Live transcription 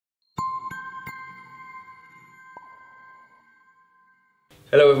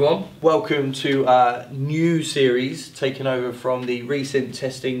Hello everyone, welcome to our new series taken over from the recent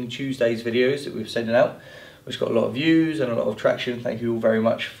Testing Tuesdays videos that we've sent out, which got a lot of views and a lot of traction. Thank you all very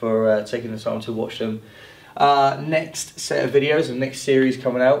much for taking the time to watch them. Next set of videos and next series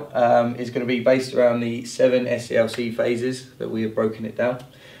coming out is going to be based around the 7 SDLC phases that we have broken it down,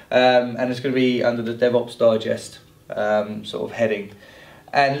 and it's going to be under the DevOps Digest sort of heading.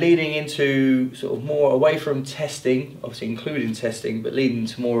 And leading into sort of more away from testing, obviously including testing, but leading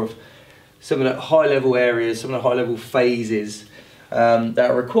to more of some of the high level areas, some of the high level phases that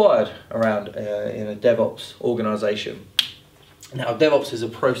are required around in a DevOps organisation. Now DevOps is a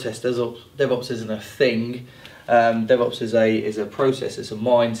process, DevOps isn't a thing, DevOps is a process, it's a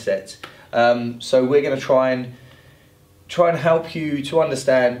mindset. So we're going to try and help you to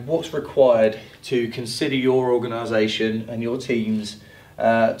understand what's required to consider your organisation and your teams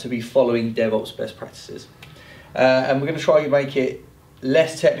to be following DevOps best practices. And we're going to try and make it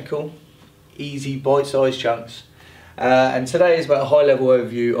less technical, easy, bite-sized chunks. And today is about a high-level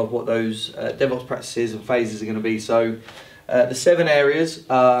overview of what those DevOps practices and phases are going to be. So the 7 areas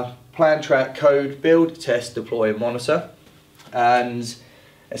are plan, track, code, build, test, deploy and monitor. And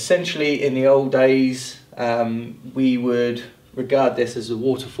essentially in the old days we would regard this as a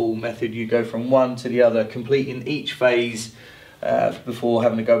waterfall method. You go from one to the other, completing each phase before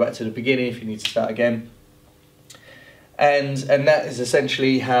having to go back to the beginning if you need to start again. And that is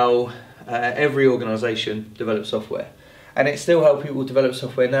essentially how every organisation develops software. And it's still how people develop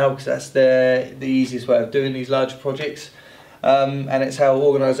software now, because that's the easiest way of doing these large projects. And it's how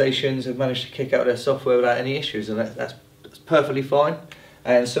organisations have managed to kick out their software without any issues, and that's perfectly fine.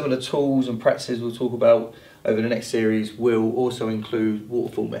 And some of the tools and practices we'll talk about over the next series will also include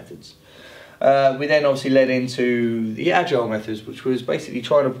waterfall methods. We then obviously led into the agile methods, which was basically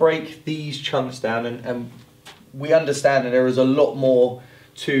trying to break these chunks down, and we understand that there is a lot more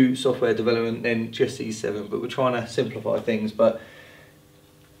to software development than just these 7, but we're trying to simplify things. But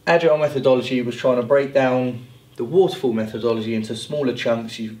agile methodology was trying to break down the waterfall methodology into smaller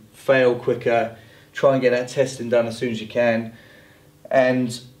chunks. You fail quicker, try and get that testing done as soon as you can,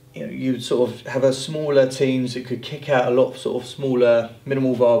 and you'd sort of have a smaller teams that could kick out a lot of sort of smaller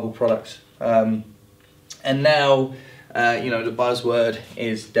minimal viable products. And now, the buzzword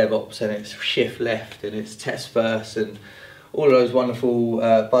is DevOps, and it's shift left, and it's test first, and all of those wonderful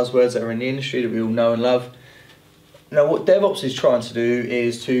buzzwords that are in the industry that we all know and love. Now, what DevOps is trying to do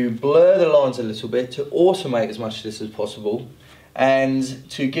is to blur the lines a little bit, to automate as much of this as possible, and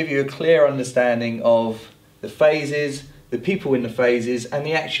to give you a clear understanding of the phases, the people in the phases, and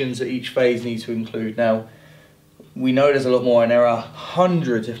the actions that each phase needs to include. Now, we know there's a lot more, and there are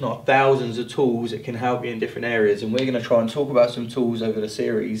hundreds, if not thousands, of tools that can help you in different areas, and we're going to try and talk about some tools over the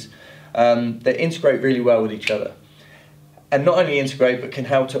series that integrate really well with each other. And not only integrate, but can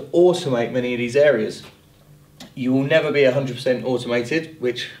help to automate many of these areas. You will never be 100% automated,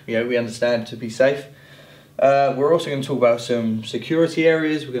 which we understand to be safe. We're also going to talk about some security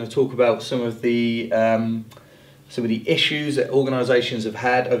areas. We're going to talk about some of the issues that organisations have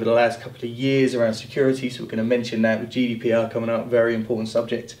had over the last couple of years around security, so we're going to mention that with GDPR coming up, very important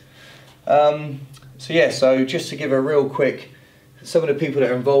subject. So just to give a real quick, some of the people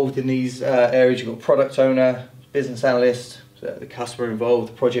that are involved in these areas, you've got product owner, business analyst, the customer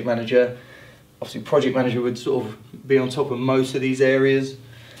involved, the project manager. Obviously project manager would sort of be on top of most of these areas.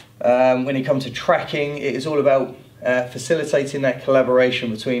 When it comes to tracking, it is all about facilitating that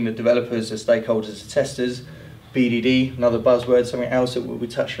collaboration between the developers, the stakeholders, the testers. BDD, another buzzword, something else that we'll be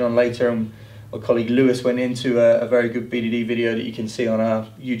touching on later, and my colleague Lewis went into a very good BDD video that you can see on our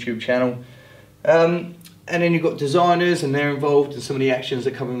YouTube channel. And then you've got designers, and they're involved in some of the actions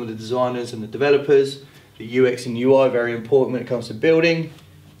that come in with the designers and the developers. The UX and UI, very important when it comes to building.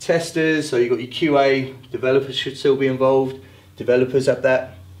 Testers, so you've got your QA, developers should still be involved. Developers have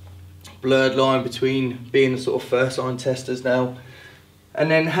that blurred line between being the sort of first line testers now. And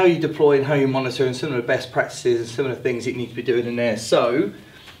then how you deploy and how you monitor, and some of the best practices and some of the things that you need to be doing in there. So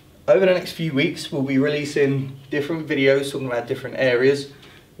over the next few weeks we'll be releasing different videos talking about different areas.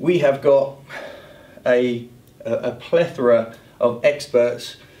 We have got a plethora of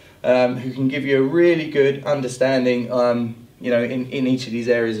experts who can give you a really good understanding in each of these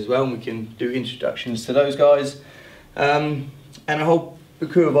areas as well, and we can do introductions to those guys, and a whole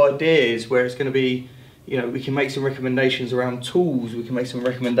book of ideas where it's going to be, we can make some recommendations around tools, we can make some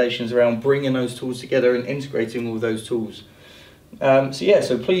recommendations around bringing those tools together and integrating all those tools.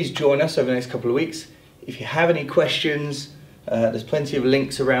 So please join us over the next couple of weeks. If you have any questions, there's plenty of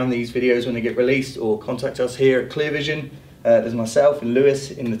links around these videos when they get released, or contact us here at Clearvision. There's myself and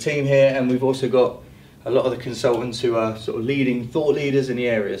Lewis in the team here, and we've also got a lot of the consultants who are sort of leading thought leaders in the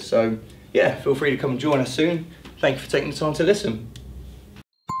area. So yeah, feel free to come and join us soon. Thank you for taking the time to listen.